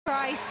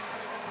Pryce.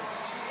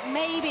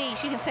 Maybe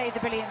she can save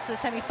the brilliance of the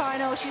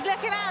semi-final. She's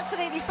looking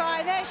absolutely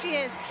fine. There she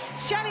is.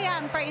 Shelly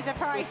Ann Fraser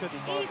Pryce.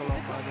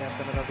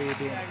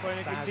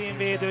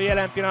 Címvédő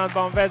jelen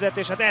pillanatban vezet,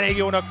 és hát elég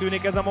jónak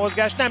tűnik ez a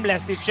mozgás. Nem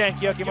lesz itt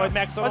senki, aki majd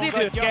megszoronghatja.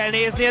 Az időt kell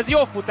nézni, ez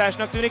jó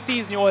futásnak tűnik,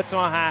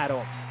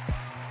 10:83.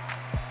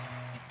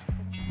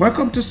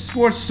 Welcome to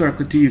Sports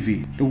Circle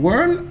TV. The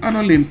World and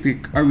Olympic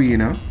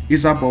Arena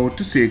is about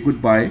to say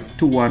goodbye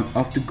to one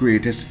of the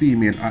greatest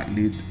female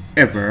athletes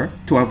ever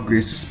to have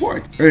graced the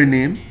sport. Her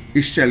name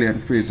is Shelly Ann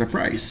Fraser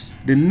Pryce.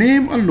 The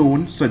name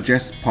alone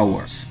suggests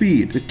power,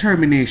 speed,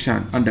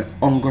 determination, and the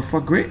hunger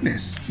for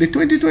greatness. The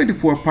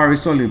 2024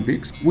 Paris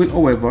Olympics will,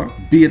 however,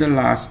 be the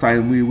last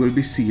time we will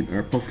be seeing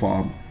her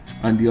perform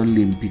on the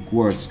Olympic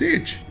world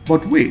stage.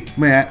 But wait,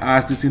 may I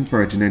ask this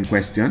impertinent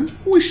question?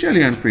 Who is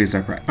Shelly Ann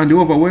Fraser Pryce? And the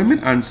overwhelming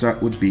answer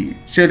would be,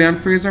 Shelly Ann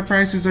Fraser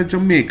Pryce is a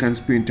Jamaican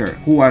sprinter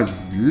who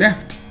has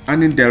left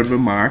an indelible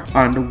mark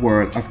on the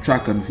world of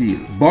track and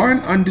field. Born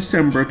on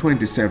December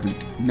 27,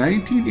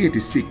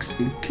 1986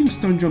 in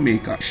Kingston,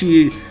 Jamaica,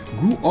 she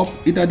grew up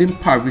in an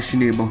impoverished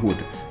neighborhood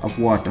of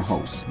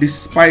Waterhouse.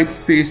 Despite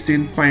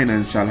facing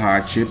financial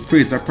hardship,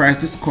 Fraser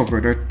Pryce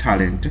discovered her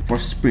talent for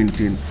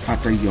sprinting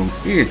at a young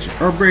age.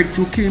 Her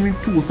breakthrough came in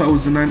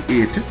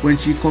 2008 when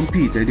she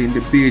competed in the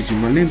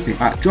Beijing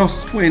Olympics. At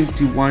just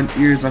 21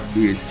 years of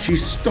age, she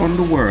stunned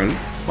the world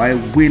by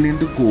winning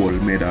the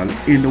gold medal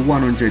in the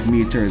 100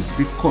 meters,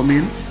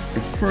 becoming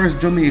the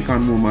first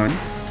Jamaican woman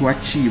to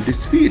achieve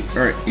this feat.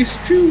 Her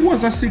history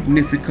was a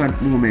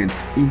significant moment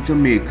in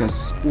Jamaica's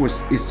sports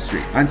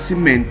history and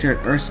cemented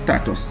her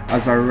status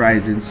as a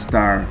rising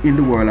star in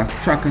the world of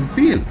track and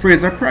field.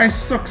 Fraser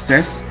Pryce's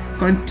success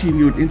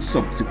continued in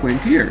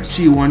subsequent years.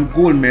 She won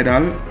gold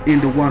medal in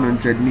the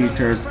 100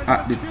 meters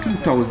at the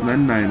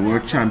 2009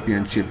 World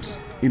Championships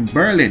in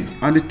Berlin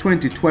and the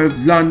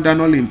 2012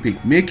 London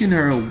Olympic, making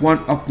her one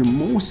of the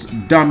most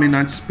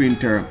dominant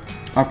sprinter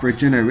of her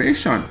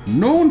generation.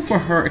 Known for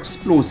her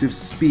explosive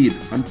speed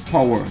and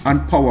power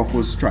and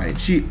powerful stride,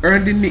 she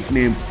earned the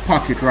nickname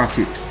Pocket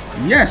Rocket.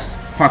 Yes,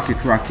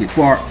 Pocket Rocket,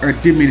 for her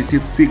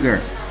diminutive figure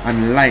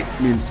and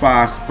lightning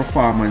fast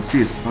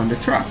performances on the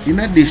track. In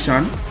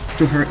addition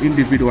to her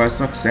individual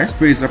success,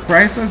 Fraser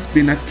Pryce has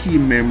been a key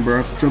member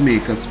of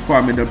Jamaica's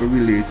formidable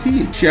relay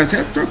team. She has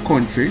helped her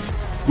country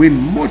win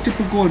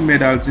multiple gold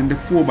medals in the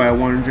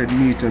 4x100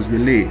 meters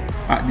relay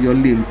at the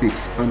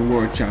Olympics and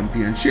World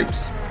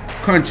Championships,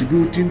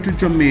 contributing to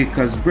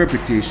Jamaica's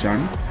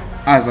reputation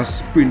as a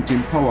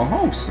sprinting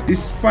powerhouse.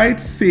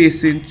 Despite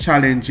facing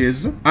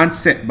challenges and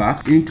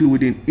setbacks,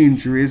 including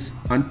injuries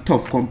and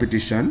tough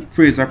competition,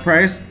 Fraser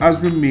Pryce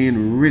has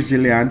remained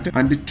resilient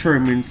and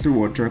determined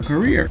throughout her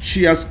career.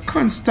 She has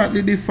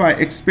constantly defied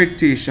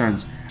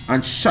expectations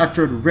and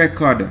shattered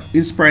records,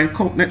 inspiring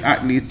countless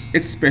athletes,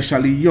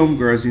 especially young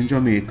girls in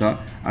Jamaica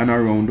and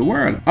around the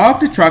world. Off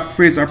the track,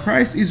 Fraser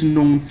Pryce is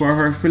known for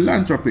her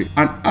philanthropy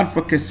and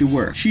advocacy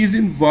work. She is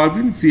involved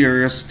in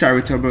various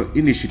charitable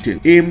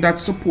initiatives aimed at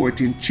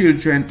supporting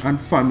children and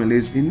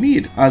families in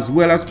need, as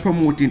well as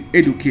promoting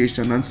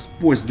education and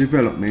sports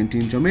development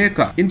in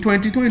Jamaica. In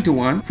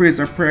 2021,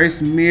 Fraser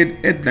Pryce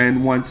made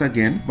headline once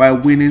again by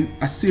winning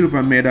a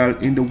silver medal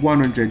in the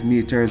 100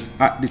 meters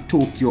at the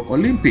Tokyo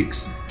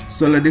Olympics,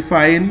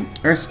 solidifying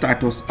her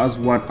status as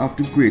one of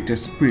the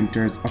greatest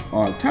sprinters of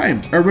all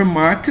time. A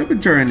remarkable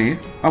journey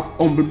of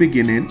humble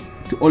beginning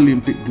to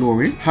Olympic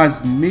glory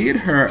has made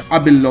her a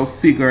beloved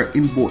figure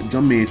in both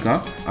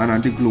Jamaica and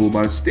on the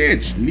global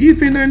stage,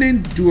 leaving an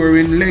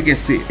enduring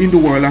legacy in the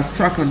world of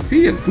track and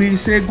field. We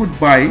say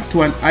goodbye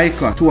to an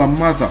icon, to a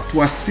mother,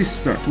 to a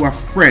sister, to a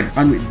friend,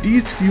 and with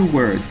these few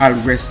words, I'll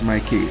rest my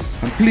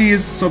case. And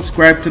please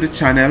subscribe to the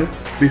channel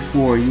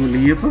before you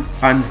leave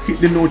and hit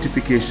the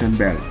notification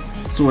bell,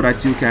 so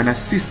that you can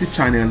assist the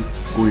channel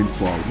going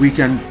forward. We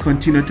can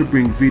continue to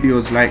bring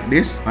videos like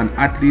this and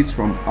athletes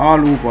from all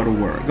over the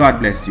world. God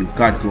bless you.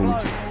 God go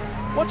with you.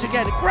 Once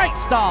again, a great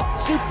start,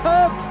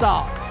 superb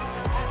start,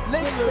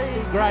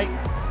 absolutely great.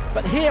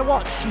 But here,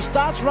 watch, she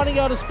starts running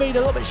out of speed a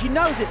little bit. She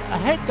knows it. Her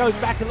head goes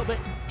back a little bit.